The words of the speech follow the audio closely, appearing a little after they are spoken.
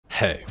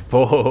Hey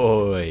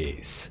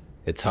boys,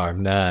 it's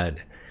HarmNone.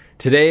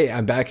 Today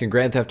I'm back in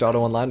Grand Theft Auto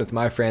Online with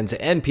my friends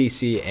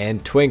NPC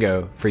and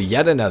Twingo for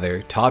yet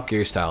another Top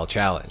Gear style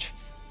challenge.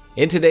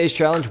 In today's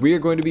challenge we are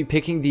going to be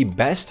picking the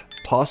best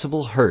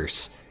possible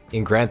hearse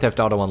in Grand Theft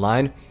Auto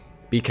Online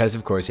because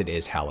of course it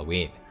is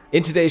Halloween.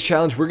 In today's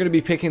challenge we're going to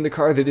be picking the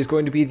car that is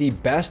going to be the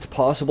best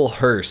possible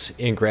hearse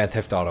in Grand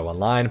Theft Auto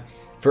Online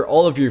for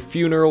all of your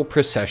funeral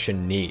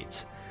procession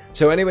needs.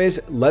 So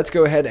anyways, let's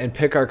go ahead and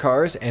pick our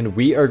cars and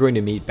we are going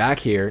to meet back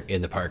here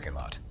in the parking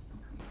lot.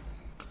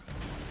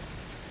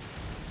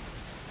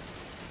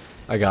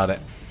 I got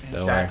it.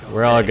 Don't worry.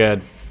 We're all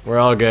good. We're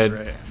all good.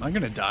 Right. Am I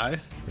gonna die?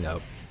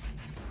 Nope.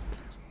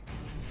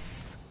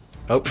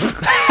 Oh.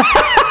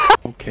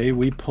 Okay,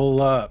 we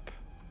pull up.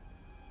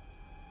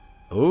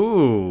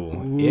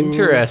 Ooh,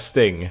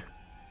 interesting.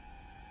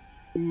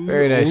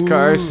 Very nice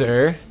car,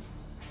 sir.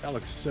 That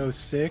looks so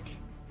sick.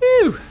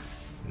 Woo.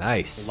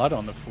 Nice. Blood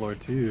on the floor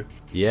too.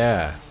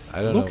 Yeah.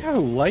 I don't know. Look how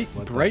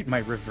bright my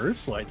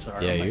reverse lights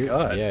are. Yeah, oh my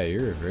God. Yeah,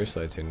 your reverse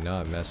lights are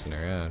not messing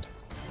around.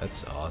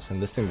 That's awesome.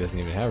 This thing doesn't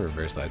even have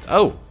reverse lights.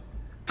 Oh,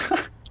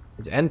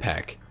 it's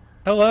NPAC.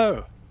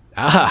 Hello.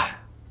 Ah,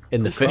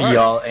 in the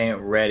y'all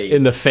ain't ready.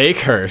 In the fake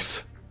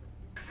hearse.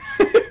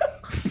 I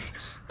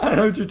don't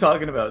know what you're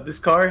talking about. This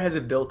car has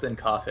a built-in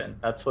coffin.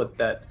 That's what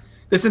that.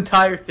 This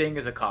entire thing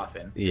is a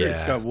coffin. Yeah,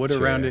 It's got wood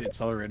around it.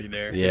 It's already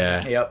there.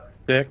 Yeah. Yep.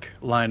 Thick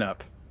lineup.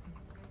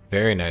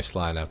 Very nice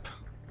lineup.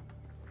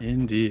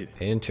 Indeed.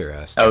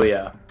 Interesting. Oh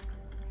yeah.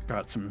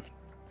 Got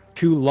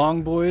two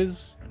long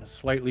boys and a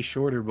slightly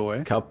shorter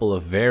boy. Couple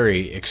of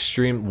very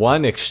extreme,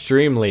 one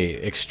extremely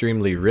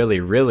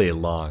really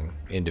long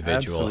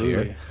individual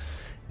Absolutely. here.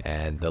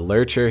 And the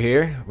lurcher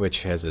here,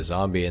 which has a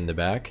zombie in the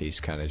back. He's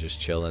kind of just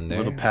chilling there.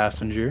 Little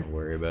passenger. Don't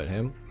worry about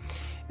him.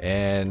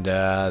 And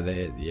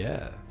the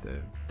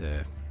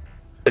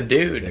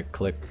dude.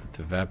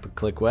 The Vapor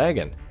Click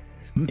wagon.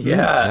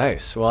 Yeah.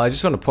 Nice. Well, I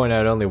just want to point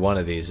out only one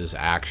of these is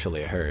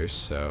actually a hearse,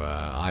 so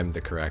I'm the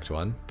correct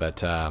one.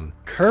 But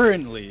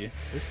Currently,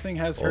 this thing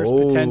has hearse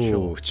oh,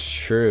 potential.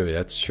 True.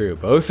 That's true.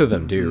 Both of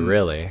them do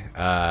really.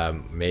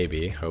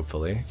 Maybe,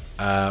 hopefully.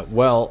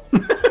 Well,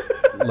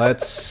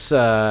 let's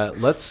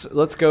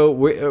go.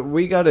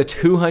 We got a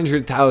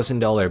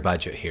 $200,000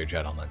 budget here,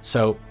 gentlemen.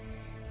 So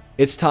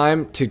it's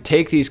time to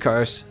take these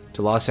cars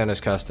to Los Angeles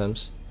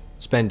Customs,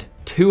 spend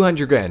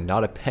 200 grand,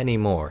 not a penny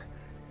more.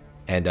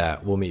 And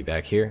we'll meet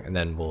back here, and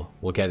then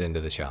we'll get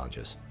into the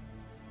challenges.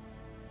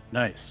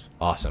 Nice.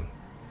 Awesome.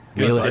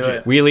 Let's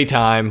Wheelie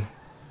time.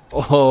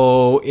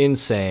 Oh,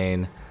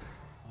 insane.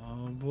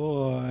 Oh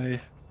boy.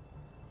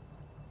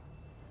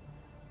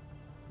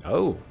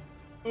 Oh.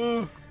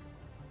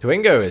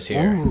 Twingo is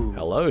here. Ooh.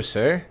 Hello,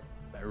 sir.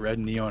 That red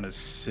neon is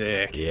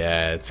sick.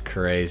 Yeah, it's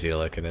crazy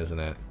looking, isn't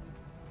it?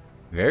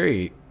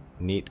 Very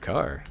neat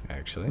car,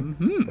 actually.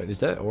 But is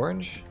that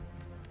orange?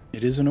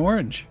 It is an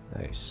orange.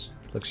 Nice.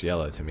 Looks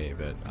yellow to me,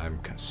 but I'm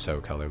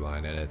so colorblind,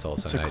 and it's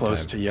also It's nighttime.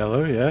 close to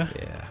yellow, yeah.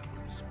 Yeah.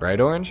 It's bright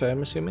orange,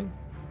 I'm assuming?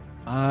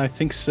 I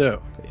think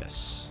so.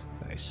 Yes.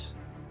 Nice.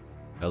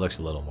 That looks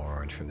a little more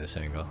orange from this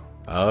angle.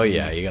 Oh,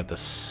 yeah. You got the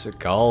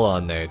skull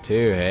on there,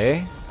 too,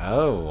 hey?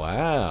 Oh,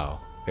 wow.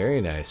 Very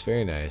nice.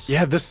 Very nice.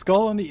 Yeah, the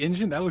skull on the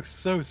engine, that looks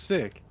so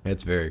sick.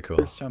 It's very cool.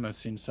 First time I've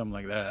seen something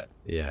like that.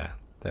 Yeah.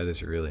 That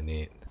is really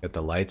neat. Got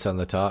the lights on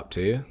the top,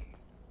 too.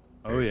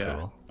 Oh, Very yeah.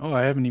 cool. Oh,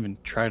 I haven't even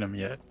tried them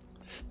yet.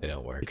 They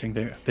don't work. You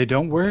think they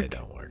don't work? They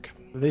don't work.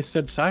 They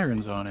said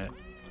sirens on it.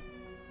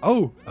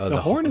 Oh, Oh, the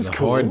horn is the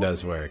cool. horn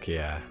does work,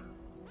 yeah.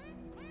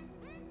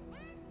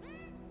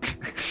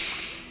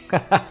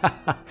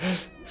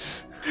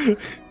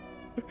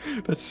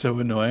 That's so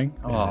annoying.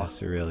 Oh,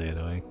 it's really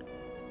annoying.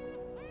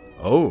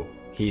 Oh,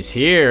 he's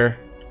here.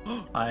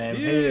 I am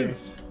He his.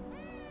 is.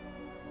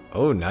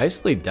 Oh,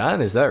 nicely done.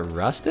 Is that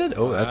rusted?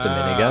 Oh, that's a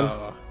minigun.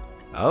 Wow.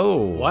 Oh.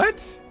 What?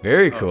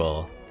 Very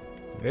cool.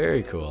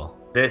 Very cool.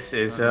 This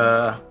is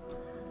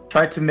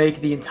tried to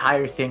make the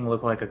entire thing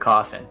look like a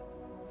coffin,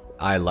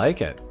 I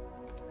like it.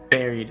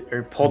 buried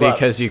or pulled up.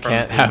 Because you from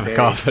can't being have a buried.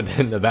 coffin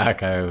in the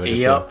back, I would assume.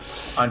 Yep.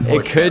 Unfortunately.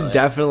 It could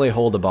definitely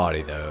hold a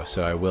body though,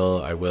 so I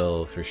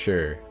will for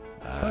sure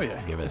Oh yeah.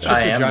 give it It's that.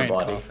 just I a am the giant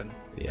body. coffin.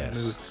 That Yes.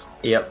 moves.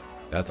 Yep.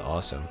 That's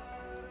awesome.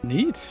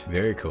 Neat.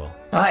 Very cool.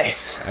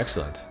 Nice.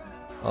 Excellent.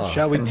 Oh.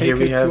 Shall we And take here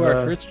we it to have, our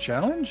first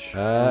challenge?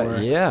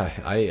 Yeah,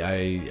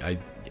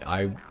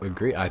 I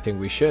agree. I think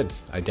we should.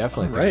 I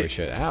definitely think we Alright.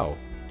 should. Ow.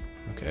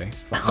 Okay.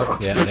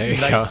 Yeah, there you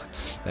go.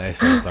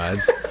 Nice little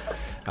buds.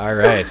 All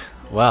right.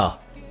 Well,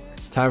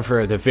 time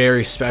for the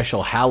very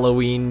special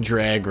Halloween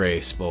drag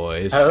race,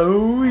 boys.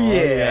 Oh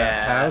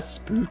yeah. How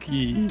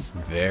spooky.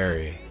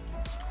 Very.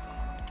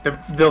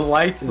 The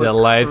lights. The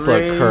lights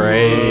look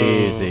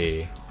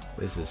crazy.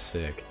 This is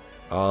sick.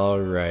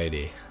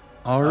 Alrighty.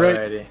 All right.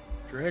 Alrighty.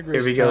 Drag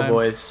race Here we go, time.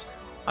 boys.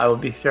 I will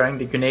be throwing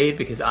the grenade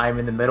because I'm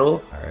in the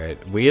middle. All right.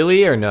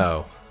 Wheelie or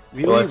no?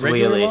 Wheelie, Let's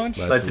regular wheelie. launch?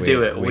 Let's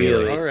do it.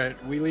 Wheelie. All right,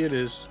 wheelie it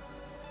is.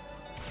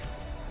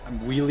 I'm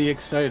wheelie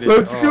excited.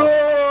 Let's Oh,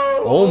 go!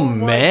 Oh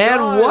man,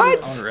 God.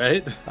 what? All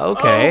right.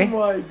 Okay. Oh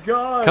my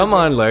god. Come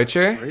on,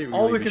 Lurcher. Great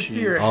All wheelie we can machine.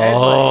 see are headlights.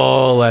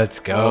 Oh, let's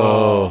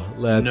go.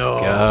 Let's no.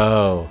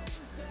 go.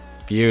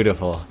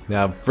 Beautiful.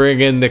 Now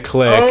bring in the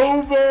click.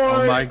 Oh boy.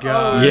 Oh my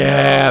god.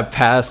 Yeah,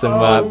 pass him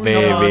up,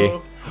 baby.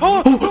 no.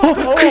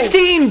 Oh,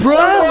 Christine,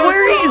 bruh,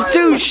 where are you?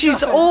 Dude,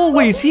 she's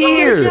always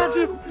here.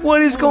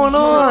 What is going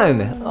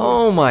on?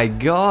 Oh my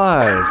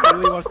god. She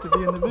really wants to be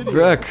in the video.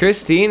 Bruh,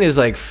 Christine is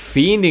like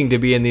fiending to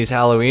be in these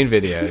Halloween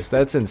videos.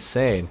 That's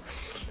insane.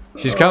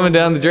 She's coming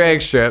down the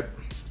drag strip.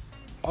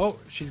 Oh,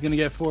 she's gonna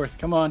get fourth.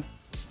 Come on.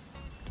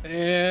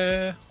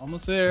 Yeah,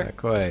 almost there. Not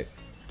quite.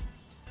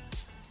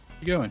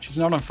 Where you going? She's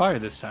not on fire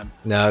this time.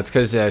 No, it's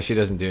because she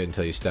doesn't do it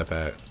until you step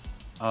out.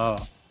 Oh.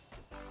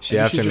 She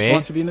Maybe after she just me?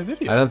 wants to be in the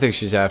video. I don't think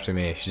she's after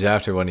me. She's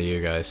after one of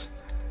you guys.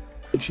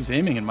 I think she's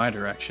aiming in my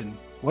direction.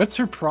 What's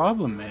her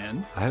problem,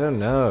 man? I don't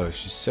know.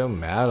 She's so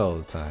mad all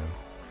the time.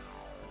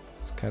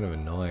 It's kind of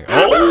annoying.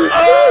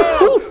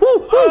 Oh,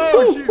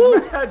 she's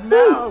mad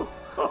now.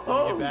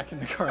 Get back in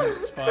the car.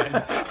 It's fine.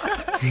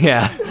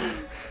 Yeah.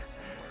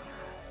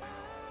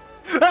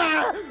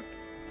 Oh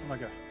my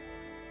god.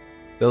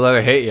 They'll let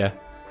her hit you.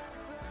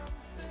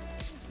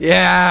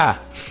 Yeah.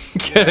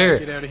 Get her.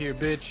 Get out of here,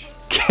 bitch.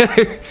 Get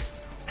her.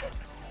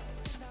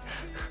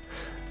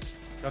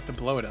 You have to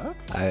blow it up?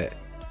 I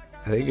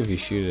think if you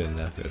shoot it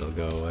enough, it'll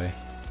go away.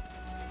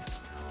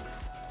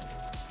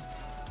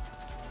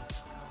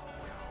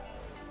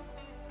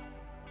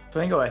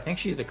 Twingo, I think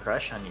she's a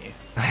crush on you.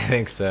 I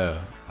think so.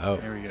 Oh,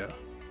 There we go.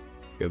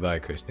 goodbye,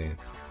 Christine.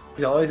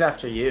 She's always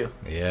after you.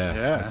 Yeah,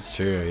 Yeah. that's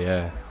true.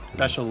 Yeah,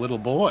 Special little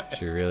boy.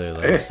 she really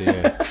likes you.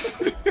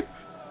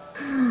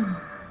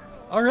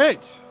 All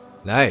right.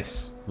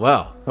 Nice.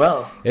 Well,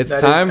 Well, It's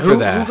that time is, for who,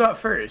 that. Who got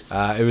first?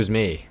 it was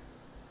me.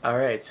 All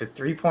right, so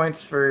 3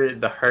 points for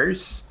the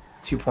hearse,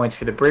 2 points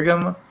for the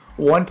Brigham,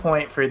 1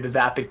 point for the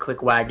Vapid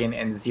Click Wagon,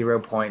 and 0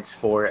 points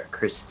for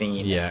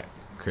Christine. Yeah,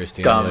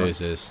 Christine Gum.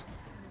 loses.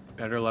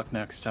 Better luck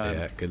next time.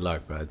 Yeah, good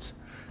luck, buds.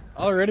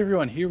 All right,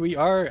 everyone. Here we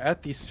are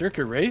at the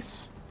Circa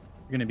race.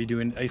 We're going to be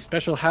doing a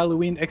special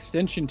Halloween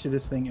extension to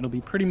this thing. It'll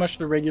be pretty much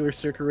the regular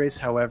Circa race.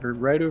 However,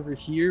 right over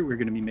here, we're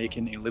going to be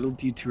making a little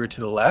detour to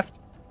the left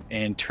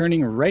and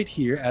turning right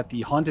here at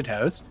the haunted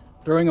house,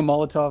 throwing a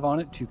Molotov on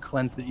it to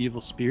cleanse the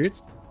evil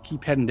spirits.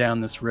 Keep heading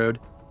down this road,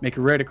 make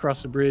a right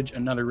across the bridge,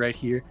 another right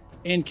here,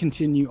 and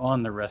continue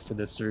on the rest of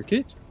the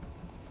circuit.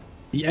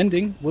 The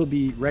ending will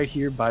be right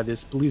here by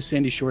this blue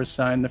Sandy Shores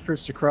sign. The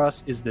first to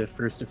cross is the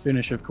first to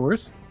finish, of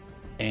course.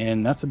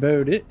 And that's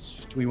about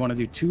it. Do we want to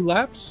do 2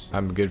 laps?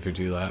 I'm good for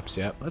 2 laps.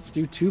 Yep. Let's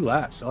do 2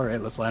 laps. All right,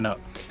 let's line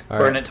up. All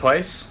Burn right. it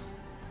twice.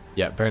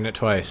 Yeah, burn it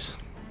twice.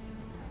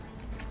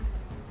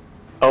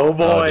 Oh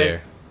boy. Oh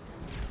dear.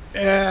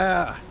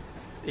 Yeah!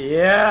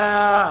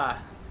 Yeah.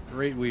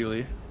 Great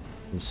wheelie.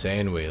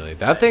 Insane wheelie.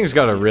 That thing's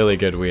got a really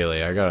good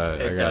wheelie. I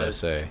gotta does.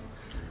 say.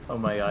 Oh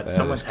my god, That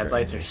someone's is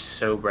headlights are crazy.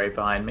 so bright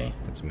behind me.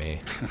 It's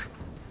me.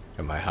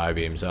 Got my high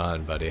beams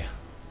on, buddy.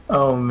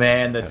 Oh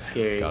man, that's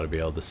scary. Gotta be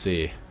able to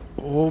see.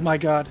 Oh my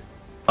god.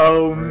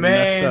 Oh We're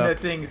messed man, up. that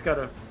thing's got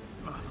a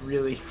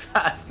really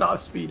fast top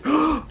speed.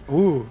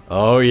 Ooh.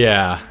 Oh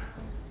yeah.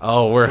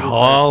 Oh, we're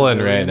hauling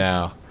right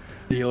now.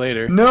 See you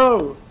later.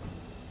 No!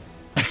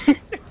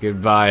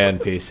 Goodbye,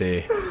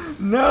 NPC.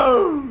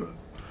 No!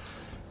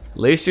 At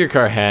least your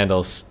car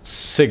handles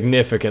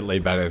significantly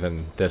better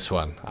than this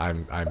one.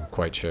 I'm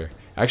quite sure.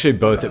 Actually,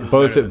 both better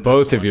than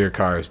this of one. your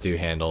cars do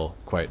handle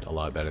quite a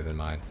lot better than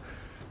mine.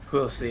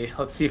 We'll see.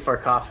 Let's see if our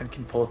coffin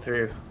can pull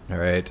through. All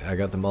right, I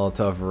got the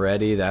Molotov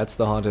ready. That's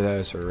the haunted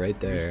house right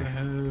There's the there.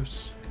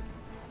 house.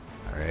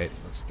 All right,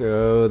 let's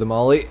throw the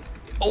molly.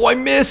 Oh, I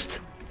missed!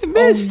 I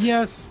missed! Oh,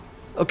 yes.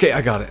 Okay,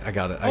 I got it. I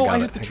got it. I Oh, got I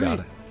it. hit the I tree. got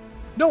it.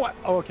 No,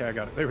 oh, okay, I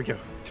got it. There we go.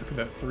 Took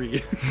about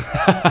 3.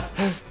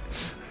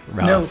 Rough.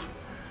 No.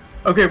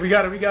 Okay, we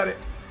got it. We got it.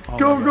 Oh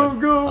Go, my go,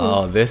 God. go!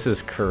 Oh, this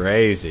is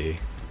crazy.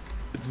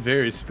 It's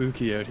very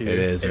spooky out here. It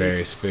is It very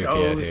is spooky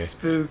so out here.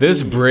 spooky.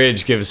 This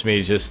bridge gives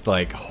me just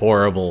like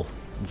horrible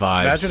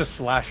vibes. Imagine a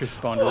slasher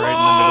spawned right in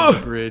the middle of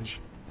the bridge.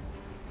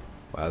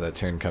 Wow, that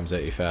turn comes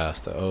at you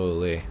fast.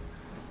 Holy.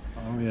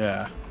 Oh,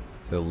 yeah.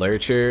 The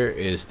Lurcher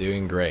is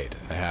doing great,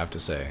 I have to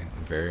say.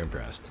 I'm very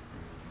impressed.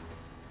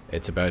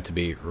 It's about to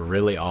be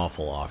really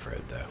awful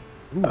off-road,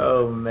 though.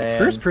 Oh man.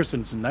 First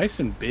person's nice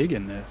and big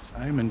in this.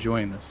 I am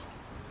enjoying this.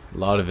 A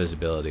lot of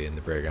visibility in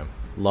the Brigham.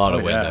 A lot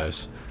of Oh, yeah.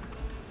 windows.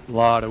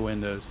 Lot of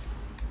windows.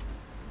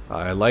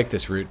 I like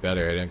this route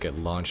better. I don't get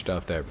launched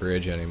off that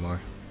bridge anymore.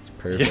 It's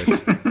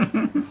perfect.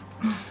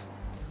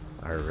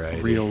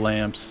 Alright. Real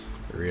lamps.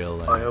 Real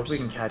lamps. Oh, I hope we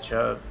can catch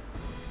up.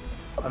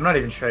 I'm not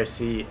even sure I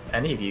see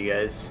any of you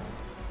guys.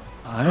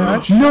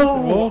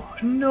 No!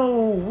 No!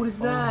 What is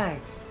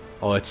that?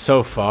 Oh, it's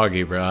so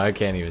foggy, bro. I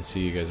can't even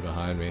see you guys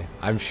behind me.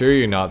 I'm sure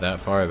you're not that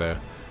far, though.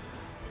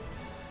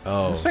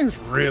 Oh, This thing's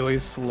really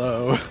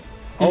slow.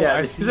 Oh, Yeah,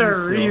 I these see you are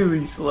still.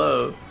 really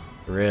slow.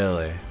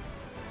 really?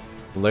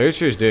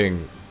 Lurcher's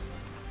doing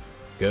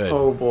good.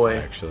 Oh boy.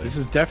 Actually. This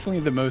is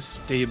definitely the most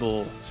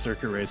stable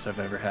circuit race I've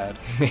ever had.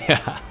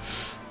 Yeah.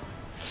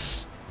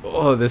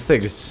 Oh, this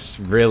thing is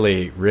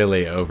really,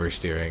 really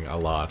oversteering a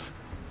lot.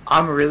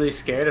 I'm really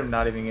scared. I'm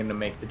not even going to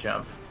make the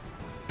jump.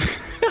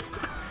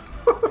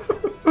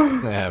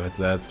 Yeah, if it's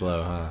that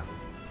slow, huh?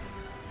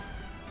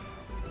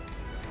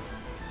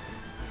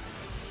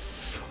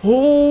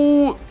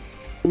 Oh!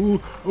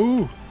 Ooh,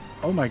 ooh.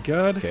 Oh my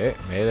god. Okay,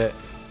 made it.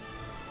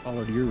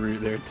 Followed your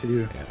route there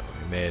too. Yeah,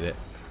 we made it.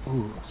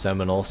 Ooh.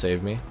 Seminole,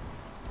 save me.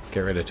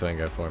 Get rid of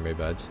Twingo for me,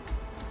 buds.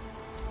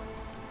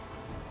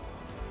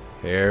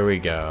 Here we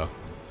go.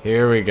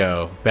 Here we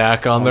go.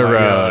 Back on the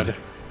road. God.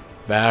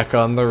 Back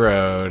on the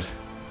road.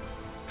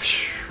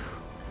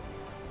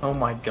 Oh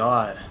my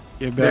god.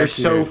 Get back They're here.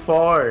 so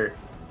far.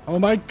 Oh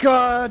my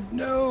god,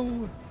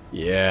 no!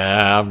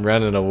 Yeah, I'm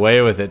running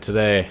away with it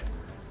today.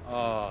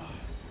 Oh.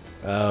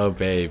 Oh,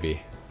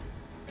 baby.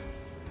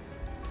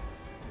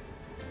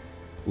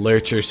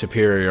 Lurcher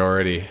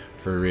superiority,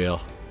 for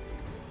real.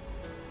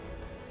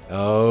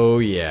 Oh,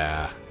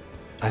 yeah.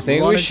 I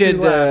think we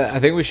should. I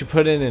think we should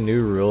put in a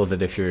new rule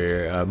that if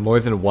you're more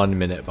than 1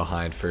 minute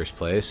behind first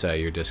place,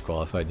 you're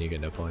disqualified and you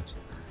get no points.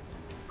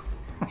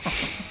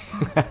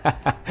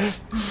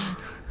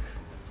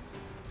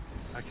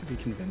 I could be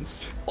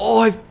convinced. Oh,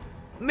 I've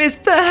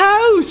missed the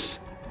house!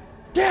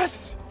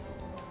 Yes!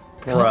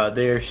 Bruh,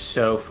 they're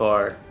so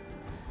far.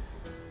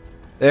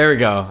 There we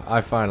go.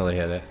 I finally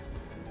hit it.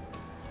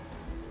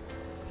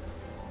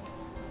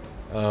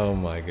 Oh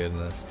my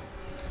goodness.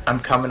 I'm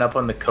coming up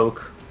on the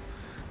Coke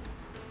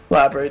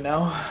lab right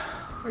now.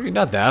 Well, you're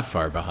not that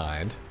far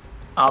behind.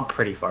 I'm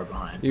pretty far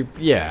behind.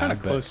 Yeah, Kind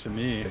of but close to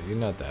me. you're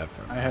not that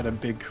far. I had a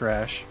big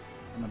crash.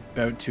 I'm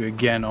about to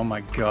again. Oh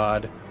my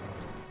god.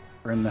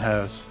 We're in the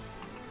house.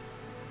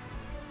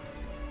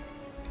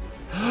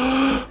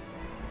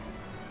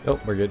 Nope,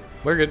 we're good.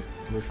 We're good.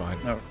 We're fine.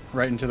 No,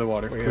 right into the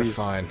water, We're please.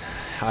 fine.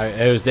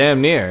 It was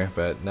damn near,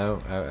 but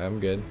no, I'm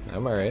good.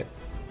 I'm alright.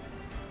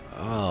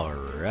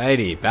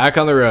 Alrighty, back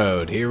on the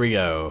road. Here we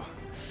go.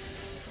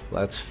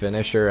 Let's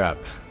finish her up.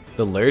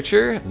 The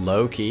Lurcher,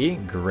 low-key,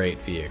 great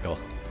vehicle.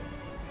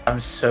 I'm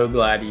so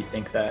glad you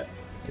think that.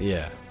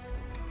 Yeah.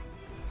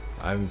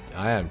 I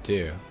am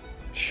too.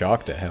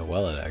 Shocked at how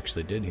well it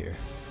actually did here.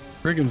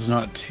 Brigham's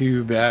not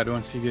too bad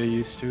once you get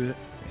used to it.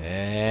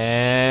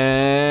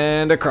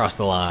 And across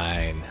the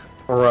line.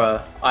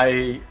 Bruh,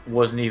 I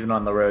wasn't even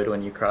on the road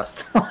when you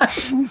crossed the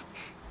line.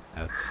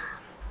 That's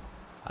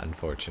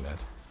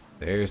unfortunate.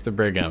 There's the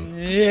Brigham.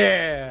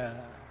 Yeah.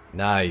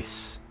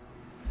 Nice.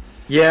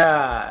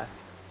 Yeah.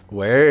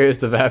 Where is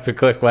the Vapid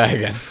Click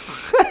Wagon?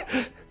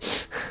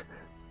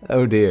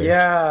 Oh dear.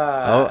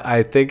 Yeah. Oh,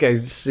 I think I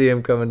see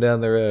him coming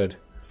down the road.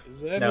 Is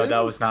that No, him? that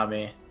was not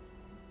me.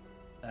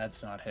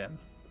 That's not him.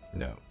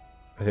 No.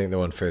 I think the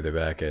one further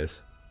back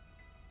is.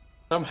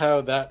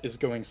 Somehow that is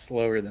going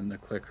slower than the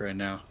click right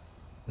now.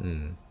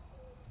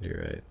 You're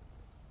right.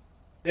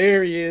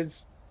 There he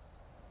is.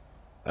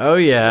 Oh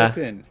yeah.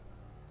 Open.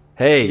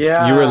 Hey,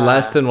 Yeah. you were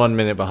less than 1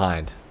 minute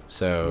behind.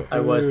 So, I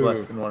was Ooh.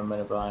 less than 1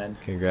 minute behind.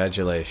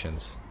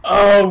 congratulations.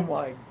 Oh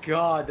my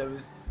god, that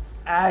was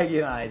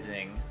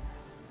agonizing.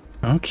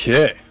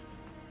 Okay.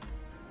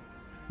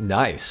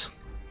 Nice.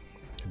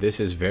 This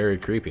is very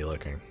creepy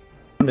looking.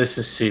 This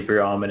is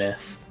super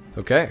ominous.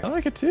 Okay. I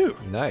like it too.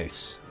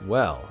 Nice.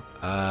 Well,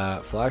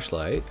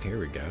 flashlight. Here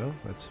we go.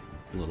 That's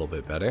a little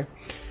bit better.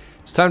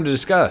 It's time to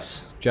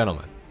discuss,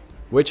 gentlemen,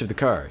 which of the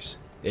cars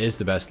is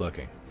the best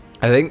looking.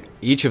 I think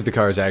each of the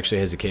cars actually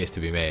has a case to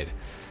be made.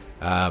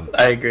 I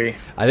agree.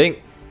 I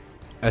think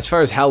as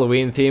far as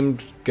Halloween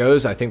themed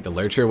goes, I think the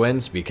Lurcher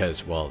wins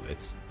because, well,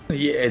 it's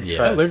Yeah, it's yeah,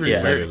 fun. it's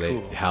Livery's very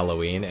literally cool.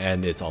 Halloween,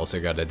 and it's also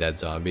got a dead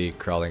zombie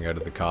crawling out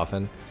of the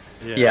coffin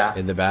Yeah.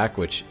 in the back,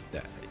 which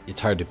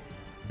it's hard to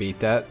beat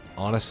that,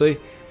 honestly.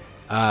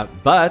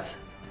 But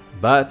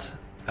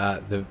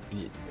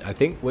I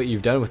think what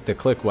you've done with the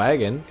Click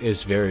Wagon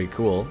is very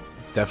cool.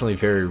 It's definitely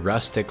very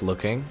rustic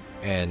looking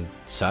and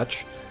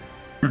such.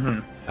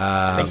 Thank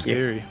you.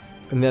 Scary.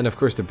 And then, of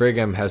course, the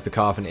Brigham has the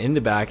coffin in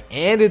the back,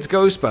 and it's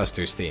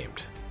Ghostbusters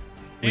themed.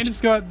 And it's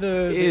got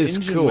the is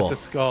engine cool. with the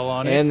skull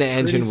on it. And the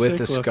engine Pretty with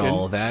the sick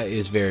skull. looking. That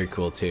is very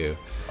cool, too.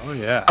 Oh,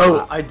 yeah.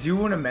 Oh, I do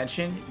want to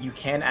mention you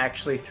can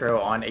actually throw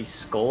on a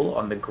skull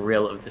on the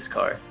grill of this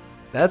car.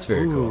 That's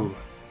very cool. Ooh.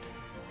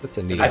 That's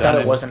a neat I thought it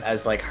option. wasn't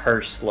as like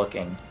hearse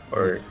looking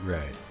or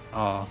Right.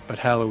 Oh, but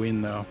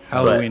Halloween, though. but,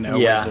 Halloween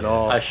outweighs yeah, it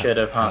all. I should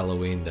have, huh?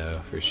 Halloween, though,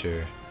 for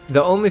sure.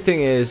 The only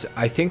thing is,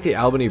 I think the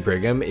Albany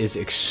Brigham is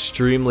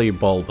extremely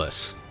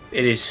bulbous.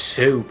 It is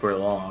super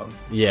long.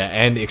 Yeah,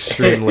 and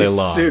extremely It is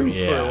long. Super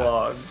Yeah.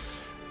 long.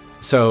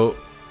 So,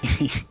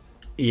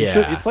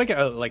 yeah. It's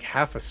like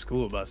half a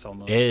school bus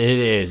almost. It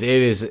is. It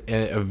is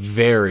a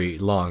very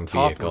long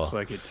Top vehicle. looks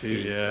like it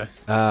too.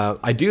 Jesus.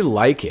 I do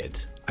like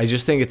it. I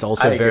just think it's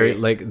also I very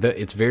agree. like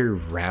it's very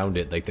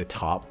rounded. Like the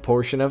top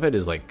portion of it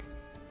is like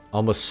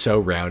almost so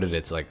rounded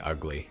it's like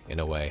ugly in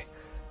a way.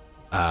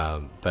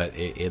 But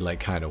it like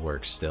kind of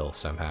works still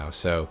somehow.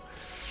 So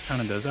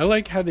Kind of does. I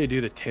like how they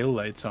do the tail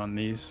lights on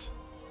these.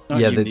 Not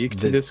yeah, unique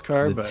to this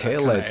car, the but tail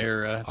kinda lights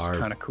era. It's are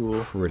kind of cool.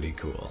 pretty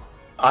cool.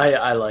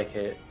 I like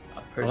it.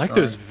 I like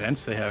those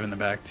vents they have in the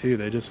back too.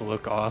 They just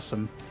look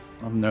awesome.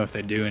 I don't know if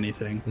they do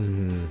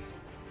anything.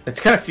 It's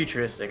kind of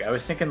futuristic. I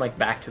was thinking like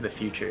Back to the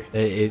Future.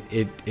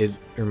 It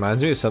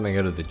reminds me of something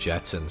out of the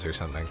Jetsons or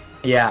something.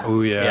 Yeah.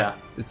 Oh yeah.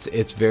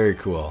 It's very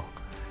cool.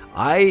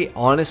 I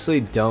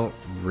honestly don't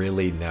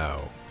really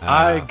know.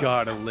 I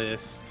got a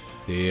list.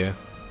 Do you?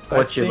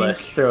 What's your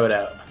list? Throw it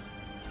out.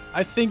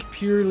 I think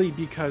purely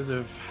because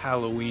of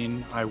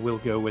Halloween, I will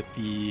go with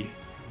the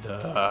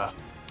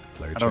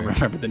Lurcher. I don't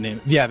remember the name.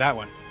 Yeah, that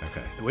one.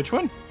 Okay. Which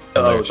one?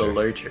 Oh, the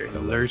Lurcher. The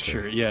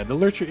Lurcher. Yeah, the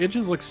Lurcher. It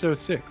just looks so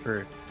sick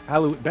for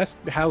best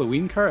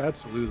Halloween car.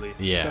 Absolutely.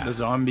 Yeah. It's got the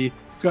zombie.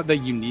 It's got the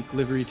unique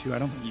livery too. I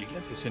don't think you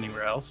get this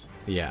anywhere else.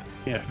 Yeah.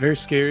 Yeah, very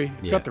scary.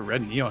 It's Yeah. got the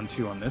red neon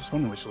too on this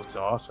one, which looks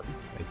awesome.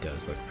 It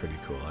does look pretty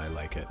cool. I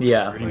like it.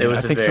 Yeah, Pretty it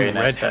was I a think very some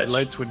nice red touch.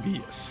 headlights would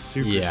be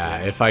super Yeah,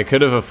 sick. if I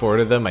could have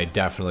afforded them, I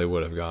definitely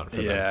would have gone for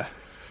them. Yeah.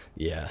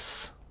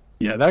 Yes.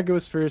 Yeah, that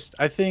goes first.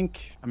 I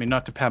think, I mean,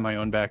 not to pat my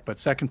own back, but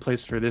second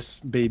place for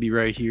this baby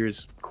right here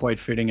is quite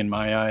fitting in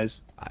my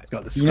eyes. It's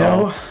got the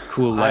skull, know,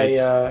 cool lights.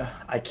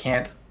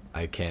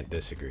 I can't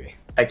disagree.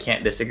 I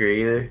can't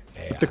disagree either.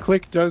 Yeah. The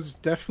click does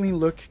definitely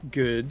look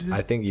good.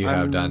 I think you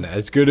have done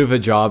as good of a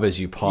job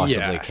as you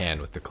possibly Yeah. can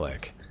with the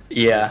click.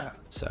 Yeah.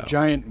 So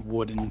Giant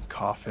wooden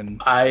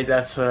coffin.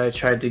 That's what I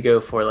tried to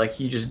go for. Like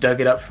you just dug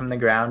it up from the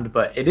ground,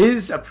 but it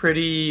is a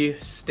pretty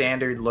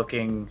standard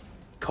looking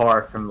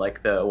car from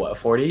like the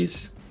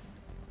 40s,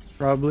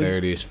 Probably.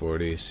 30s,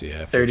 40s,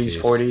 yeah.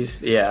 30s, 40s.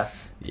 Yeah.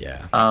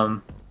 Yeah.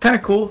 Kind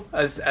of cool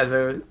as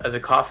a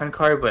coffin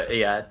car, but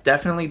yeah,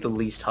 definitely the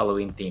least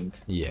Halloween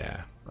themed.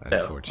 Yeah. So,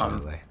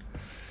 Unfortunately.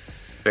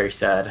 Very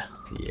sad.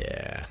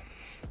 Yeah.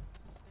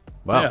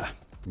 Well, Yeah.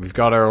 we've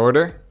got our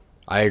order.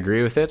 I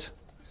agree with it.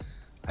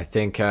 I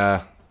think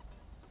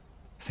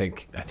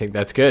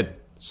that's good.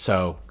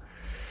 So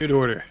Good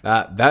order.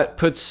 that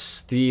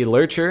puts the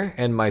Lurcher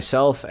and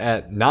myself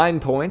at 9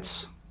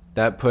 points.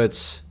 That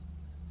puts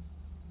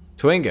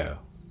Twingo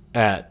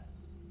at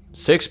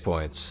 6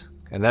 points,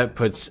 and that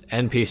puts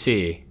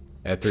NPC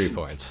at 3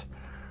 points.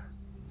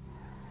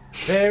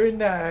 Very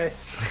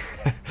nice.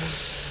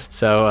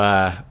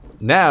 So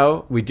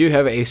now we do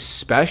have a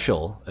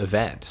special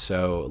event.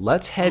 So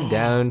let's head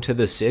down to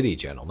the city,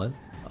 gentlemen.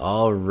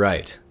 All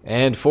right.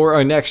 And for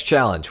our next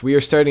challenge, we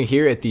are starting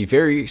here at the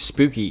very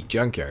spooky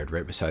junkyard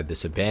right beside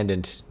this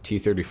abandoned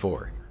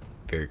T-34.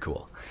 Very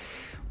cool.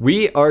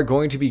 We are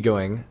going to be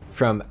going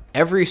from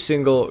every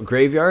single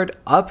graveyard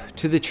up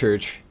to the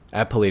church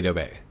at Paleto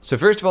Bay. So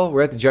first of all,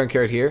 we're at the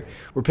junkyard here.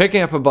 We're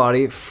picking up a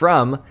body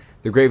from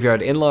the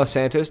graveyard in Los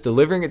Santos,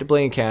 delivering it to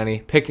Blaine County,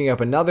 picking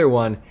up another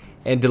one,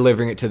 and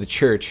delivering it to the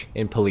church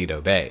in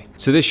Paleto Bay.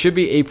 So this should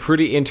be a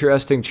pretty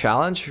interesting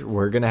challenge.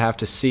 We're going to have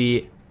to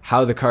see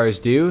how the cars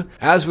do.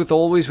 As with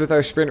always with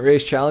our sprint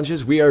race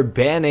challenges, we are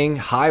banning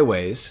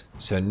highways.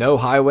 So no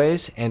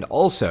highways and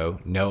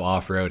also no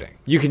off-roading.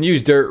 You can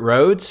use dirt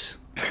roads,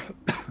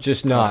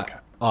 just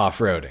not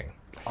off-roading.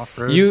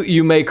 Off-road.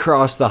 You may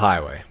cross the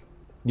highway.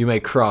 You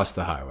may cross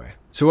the highway.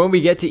 So when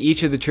we get to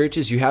each of the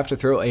churches, you have to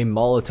throw a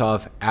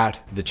Molotov at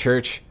the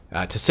church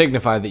to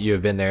signify that you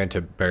have been there and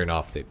to burn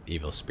off the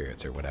evil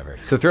spirits or whatever.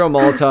 So throw a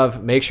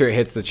Molotov, make sure it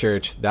hits the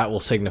church. That will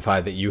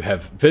signify that you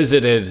have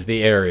visited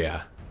the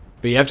area.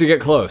 But you have to get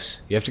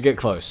close. You have to get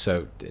close.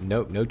 So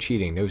no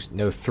cheating.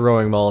 No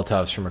throwing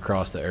Molotovs from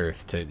across the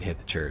earth to hit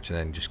the church and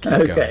then just keep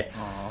going. Okay.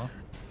 Aw. You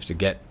have to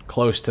get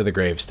close to the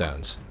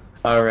gravestones.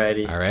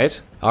 Alrighty. All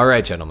right? All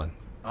right, gentlemen.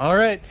 All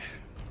right.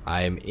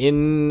 I am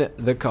in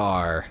the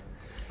car.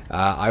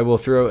 I will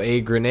throw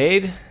a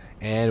grenade,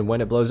 and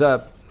when it blows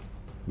up,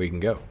 we can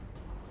go.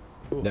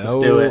 Let's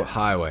do No it.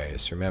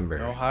 highways, remember.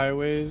 No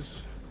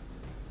highways.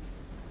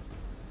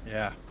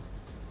 Yeah.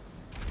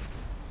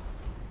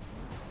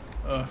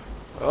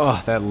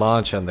 Oh, that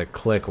launch on the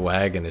click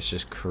wagon is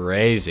just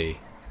crazy.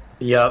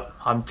 Yup,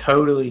 I'm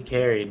totally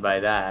carried by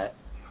that.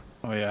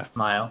 Oh yeah.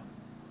 Mile.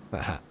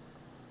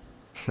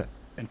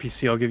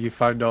 NPC, I'll give you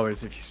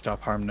 $5 if you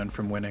stop HarmNone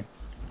from winning.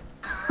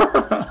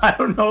 I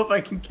don't know if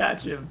I can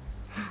catch him.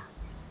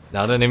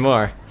 Not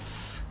anymore.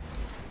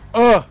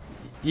 Oh!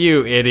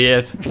 You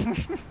idiot.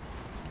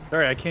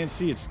 Sorry, I can't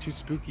see. It's too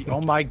spooky.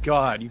 Oh my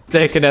god. You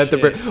Taking out the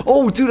brick. brick.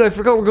 Oh, dude, I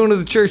forgot we're going to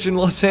the church in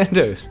Los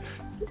Santos.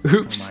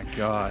 Oops. Oh my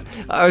god.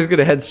 I was going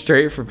to head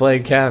straight for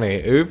Blaine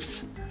County.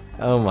 Oops.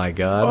 Oh my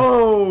god.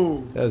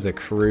 Oh! That was a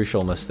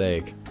crucial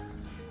mistake.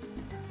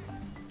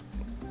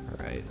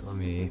 Alright, let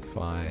me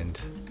find...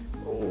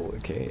 Oh,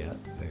 okay, yeah,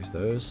 there's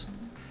those.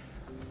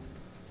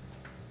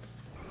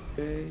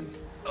 Okay.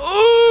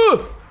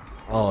 Oh!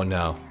 Oh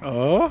no.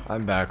 Oh?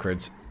 I'm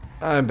backwards.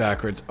 I'm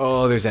backwards.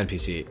 Oh, there's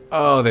NPC.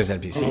 Oh, there's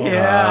NPC.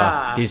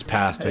 Yeah. He's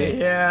past me.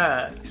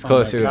 Yeah. He's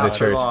closer to the God,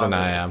 church come than on.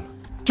 I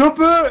am. Jump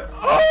it!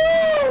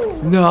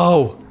 Oh!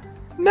 No!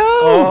 No!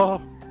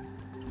 Oh!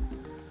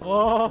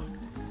 Oh!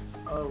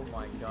 Oh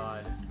my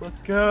god.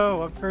 Let's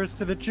go. I'm first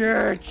to the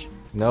church.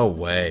 No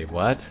way.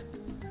 What?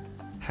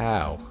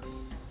 How?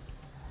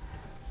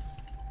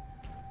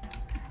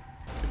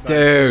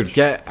 Dude,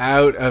 get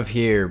out of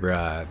here,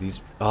 bruh.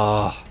 These...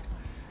 Oh.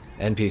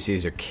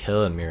 NPCs are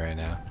killing me right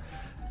now.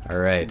 All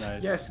right.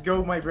 Nice. Yes,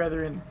 go, my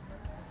brethren.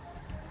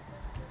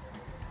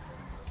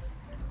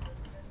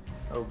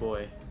 Oh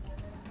boy.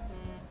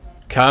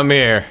 Come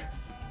here.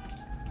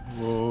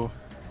 Whoa.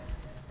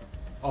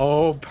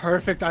 Oh,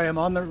 perfect. I am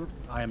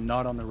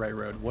not on the right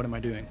road. What am I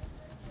doing?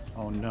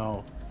 Oh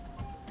no.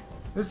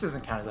 This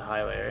doesn't count as a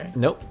highway, right?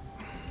 Nope.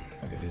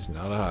 It is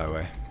not a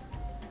highway.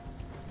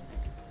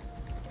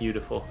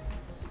 Beautiful.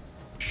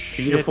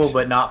 Shit. Beautiful,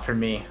 but not for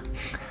me.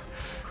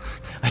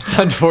 That's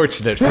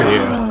unfortunate for you.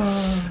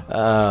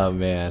 Oh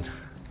man.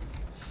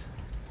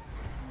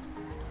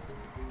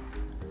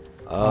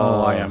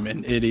 Oh, I am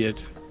an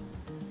idiot.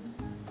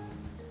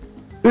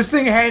 This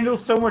thing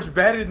handles so much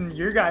better than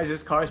your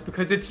guys' cars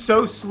because it's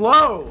so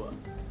slow.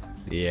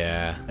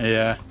 Yeah,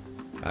 Yeah.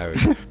 I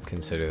would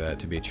consider that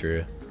to be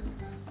true.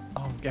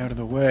 Oh, get out of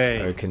the I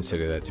way. would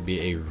consider that to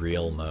be a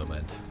real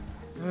moment.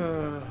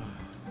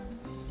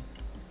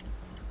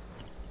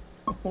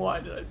 Why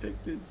did I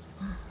pick this?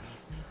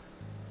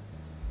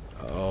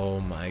 Oh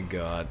my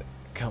god.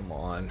 Come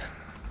on.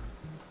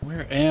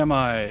 Where am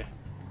I? I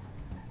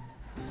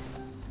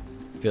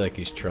feel like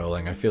he's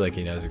trolling. I feel like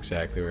he knows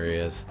exactly where he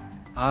is.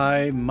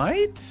 I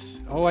might?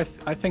 Oh, I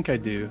think I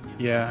do.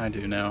 Yeah, I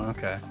do now.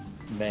 Okay.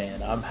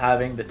 Man, I'm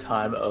having the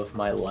time of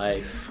my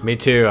life. Me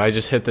too. I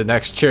just hit the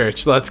next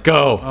church. Let's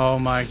go. Oh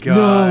my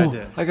god.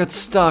 No, I got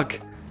stuck.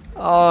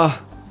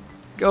 Ah,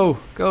 go,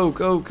 go,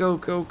 go, go,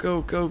 go,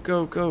 go, go,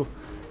 go, go.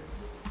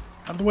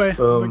 Out of the way.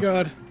 Oh my Boom.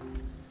 god.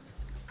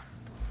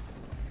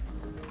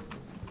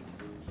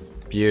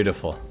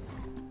 Beautiful.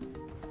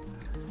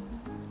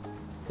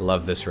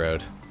 Love this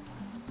road.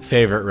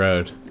 Favorite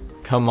road.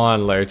 Come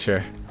on,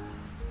 Lurcher.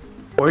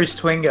 Where's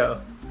Twingo?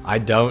 I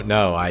don't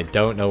know. I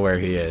don't know where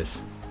he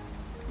is.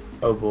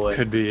 Oh boy.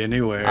 Could be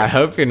anywhere. I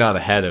hope you're not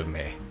ahead of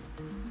me.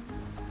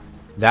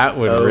 That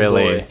would Oh,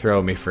 really boy.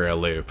 throw me for a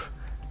loop.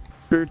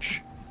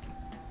 Church.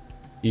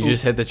 You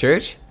just hit the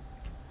church?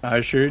 I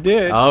sure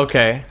did.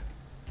 Okay.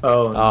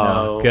 Oh,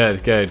 Oh, no.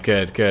 good, good,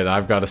 good, good.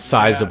 I've got a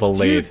sizable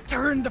lead. Dude,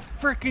 turn the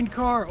freaking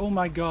car. Oh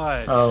my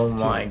god. Oh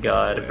my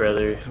god,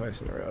 brother.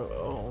 Twice in a row.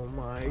 Oh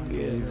my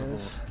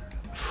goodness.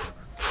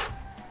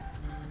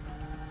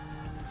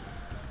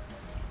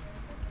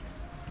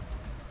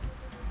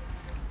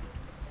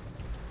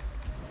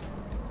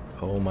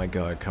 Oh my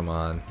god, come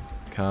on.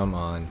 Come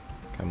on.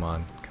 Come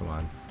on. Come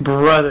on.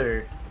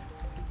 Brother.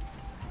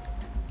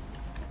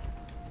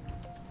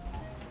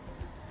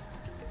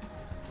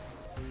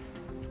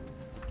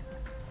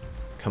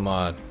 Come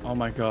on. Oh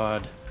my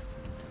god.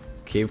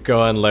 Keep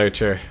going,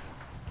 Lurcher.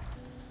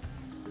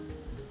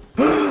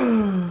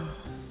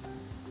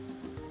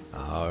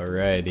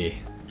 Alrighty.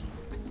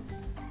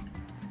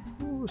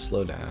 Ooh,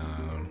 slow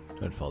down.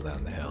 Don't fall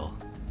down the hill.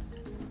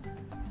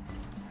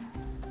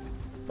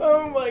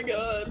 Oh my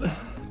god.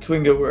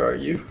 Twingo, where are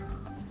you?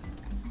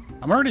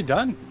 I'm already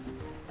done.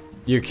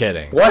 You're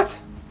kidding. What?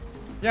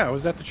 Yeah, I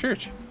was at the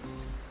church.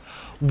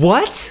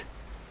 What?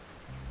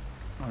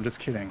 Oh, I'm just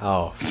kidding.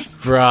 Oh,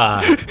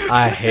 bruh.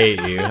 I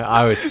hate you.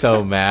 I was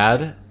so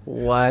mad.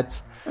 What?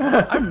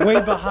 I'm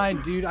way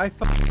behind, dude. I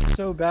fucked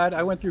so bad.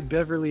 I went through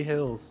Beverly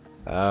Hills.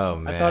 Oh,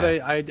 man. I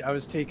thought I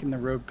was taking the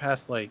road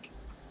past like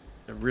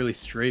the really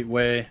straight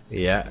way.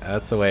 Yeah,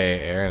 that's the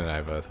way Aaron and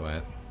I both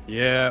went.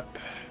 Yep.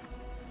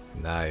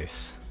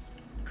 Nice.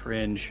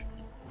 Cringe.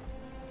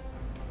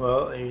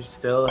 Well, you're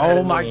still ahead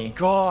Oh of my me.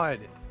 god.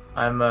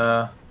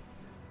 I'm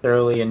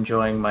thoroughly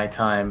enjoying my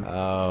time.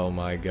 Oh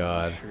my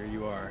god. Sure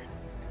you are.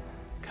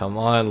 Come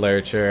on,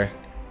 Lurcher.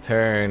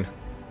 Turn.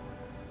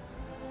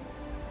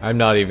 I'm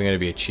not even going to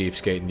be a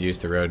cheapskate and use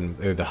the road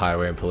or the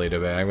highway in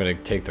Polito Bay. I'm going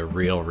to take the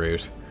real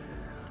route.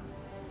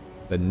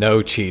 The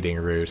no cheating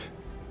route.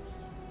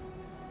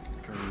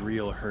 Like a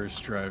real hearse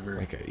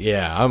driver. Okay,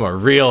 yeah, I'm a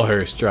real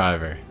hearse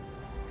driver.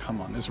 Come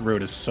on, this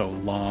road is so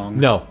long.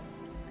 No.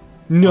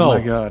 No. Oh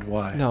my god,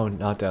 why? No,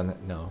 not down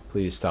that. No,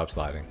 please stop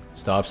sliding.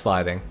 Stop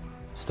sliding.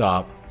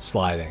 Stop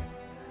sliding.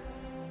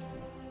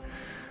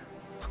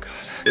 Oh god.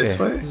 This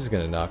way? This is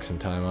gonna knock some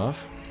time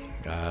off.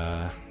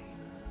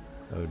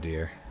 Oh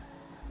dear.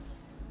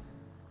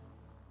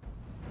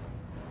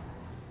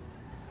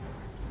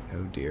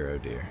 Oh dear, oh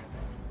dear.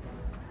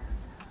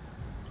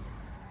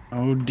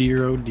 Oh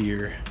dear, oh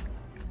dear.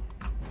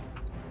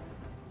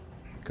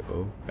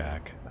 Go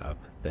back up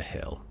the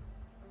hill.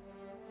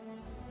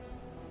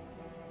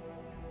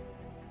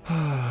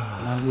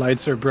 My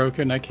lights are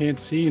broken. I can't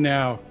see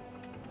now.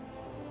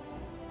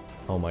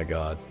 Oh my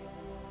god.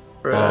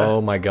 Bruh.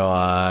 Oh my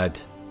god.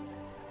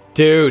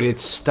 Dude,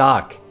 it's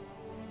stuck.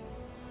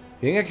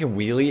 You think I can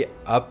wheelie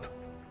up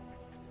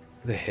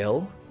the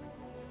hill?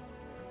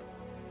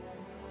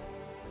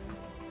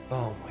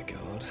 Oh my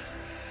god.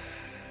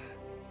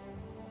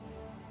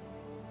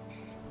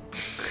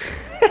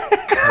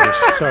 You're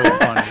so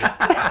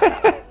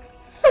funny.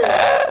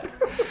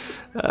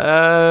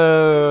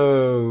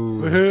 Oh.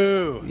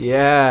 Woohoo!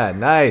 Yeah,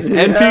 nice.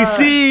 Yeah.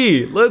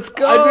 NPC! Let's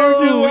go!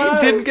 I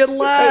He didn't get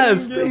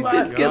last! didn't He get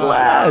didn't get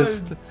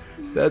last. last!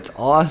 That's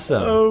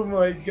awesome. Oh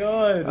my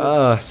god.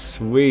 Oh,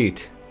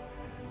 sweet.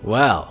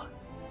 Well,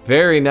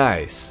 very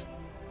nice.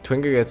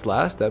 Twingo gets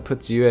last. That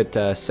puts you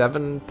at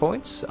 7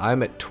 points.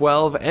 I'm at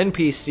 12.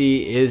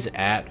 NPC is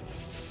at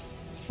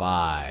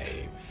 5.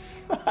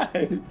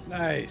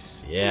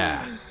 Nice.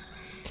 Yeah.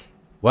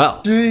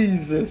 Well,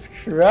 Jesus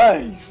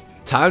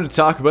Christ. time to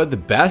talk about the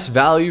best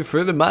value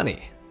for the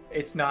money.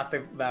 It's not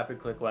the Vapid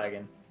Click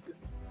Wagon.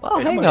 Well,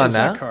 It's hang much on as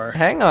that now. car.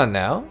 Hang on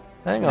now.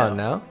 Hang on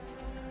No. now.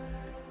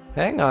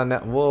 Hang on now.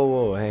 Whoa,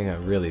 whoa, hang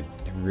on. Really,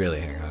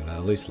 really hang on now.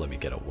 At least let me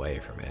get away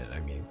from it.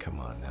 I mean, come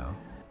on now.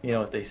 You know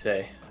what they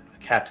say. A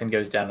captain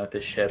goes down with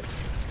this ship.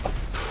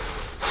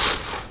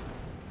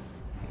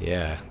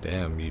 Yeah,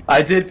 damn. You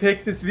I did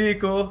pick this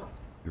vehicle.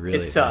 really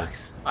It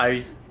sucks.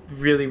 I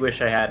really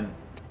wish I hadn't.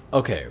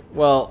 Okay,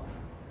 well,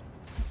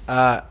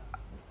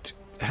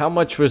 how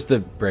much was the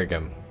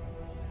Brigham?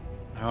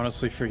 I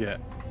honestly forget.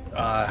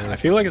 I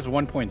feel like it's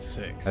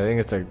 1.6. I think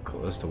it's like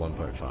close to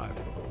 1.5.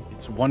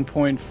 It's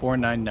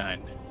 1.499.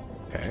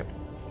 Okay.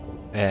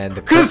 And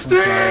the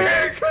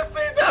Christine!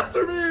 Christine's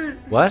after me!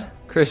 What?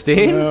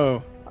 Christine?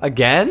 No.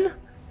 Again?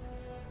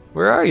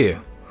 Where are you?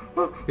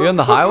 You on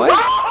the highway?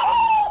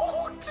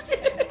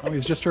 Oh,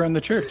 he's just around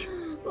the church.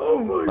 Oh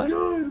my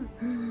god.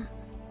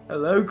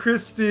 Hello,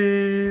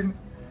 Christine.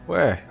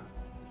 Where?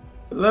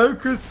 Hello,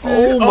 Christine.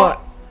 Oh my!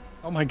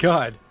 Oh my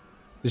god.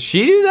 Did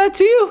she do that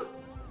to you?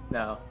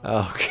 No.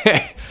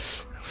 Okay.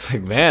 It's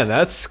like, man,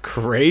 that's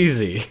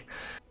crazy.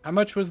 How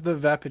much was the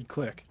Vapid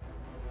Click?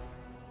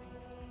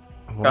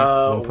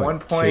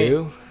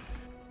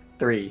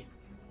 1.3.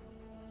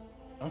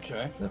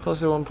 Okay. Is that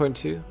closer to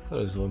 1.2? I thought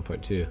it was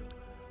 1.2.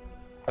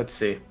 Let's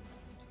see.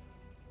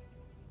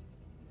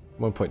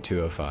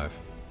 1.205.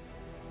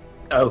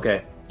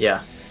 Okay.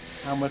 Yeah.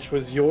 How much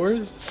was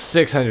yours?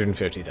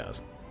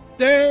 650,000.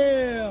 Damn!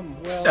 Well, Oh. pretty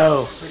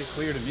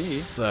clear to me.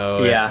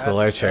 So Yeah. it's the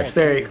Lurcher. That's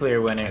Very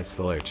clear winning. It's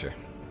the Lurcher.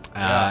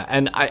 Yeah.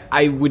 And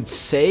I would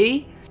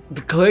say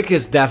the Click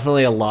is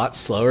definitely a lot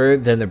slower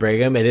than the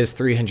Brigham. It is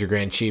 300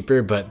 grand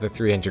cheaper, but the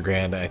 300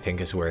 grand I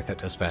think is worth it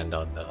to spend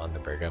on the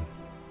Brigham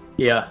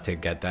Yeah. to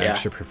get that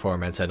extra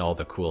performance and all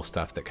the cool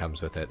stuff that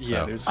comes with it. So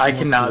Yeah, there's I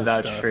more cannot cool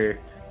vouch stuff. for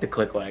the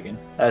Click Wagon.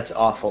 That's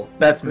awful.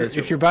 That's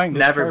miserable. If you're buying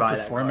this never car, buy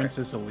that performance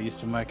car. is the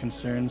least of my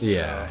concerns.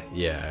 yeah,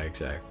 yeah,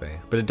 exactly.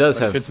 But it does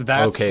But have if it's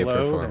that okay slow,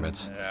 then,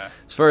 performance. yeah,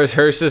 As far as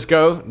hearses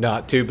go,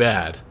 not too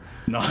bad.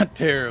 not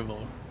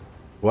terrible.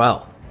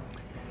 Well,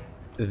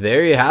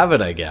 there you have it,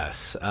 I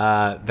guess.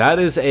 That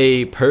is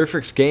a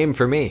perfect game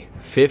for me.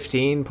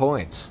 15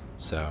 points.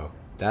 So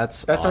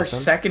that's That's our awesome.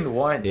 second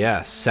one.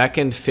 Yeah,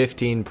 second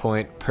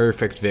 15-point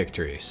perfect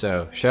victory.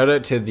 So shout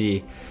out to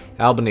the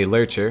Albany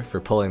Lurcher for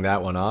pulling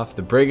that one off.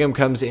 The Brigham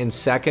comes in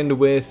second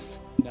with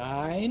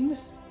 9?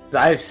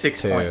 I have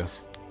 6 2.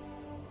 points.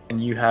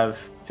 And you have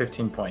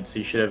 15 points. So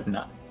you should have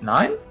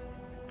 9?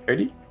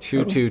 30?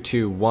 2, 2,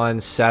 2, 1,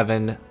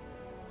 7,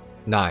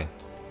 9.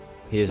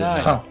 He is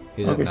at 9. Oh,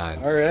 He's okay. at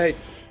 9. All right.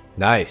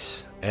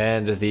 Nice.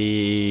 And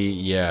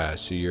yeah,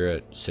 so you're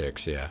at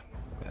 6, yeah.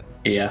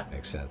 Yeah.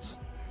 Makes sense.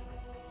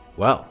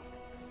 Well,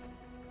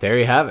 there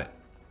you have it.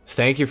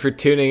 Thank you for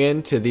tuning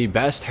in to the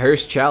Best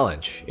Hearse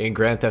Challenge in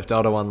Grand Theft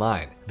Auto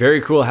Online.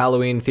 Very cool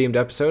Halloween themed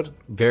episode.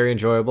 Very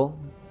enjoyable.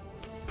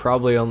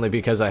 Probably only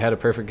because I had a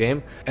perfect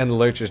game and the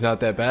Lurcher's not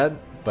that bad,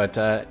 but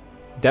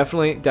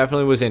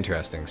definitely was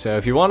interesting. So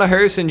if you want a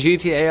hearse in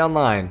GTA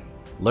Online,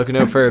 look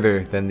no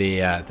further than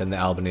the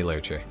Albany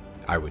Lurcher,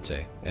 I would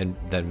say, and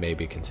then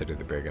maybe consider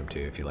the Brigham too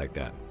if you like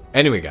that.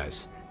 Anyway,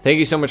 guys, thank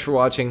you so much for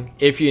watching.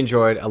 If you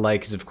enjoyed, a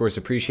like is of course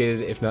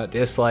appreciated. If not,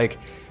 dislike.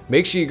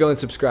 Make sure you go and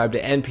subscribe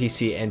to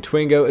NPC and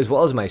Twingo as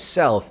well as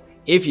myself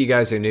if you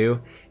guys are new,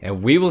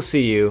 and we will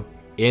see you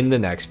in the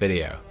next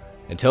video.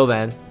 Until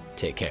then,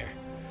 take care.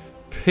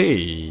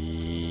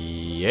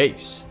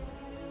 Peace.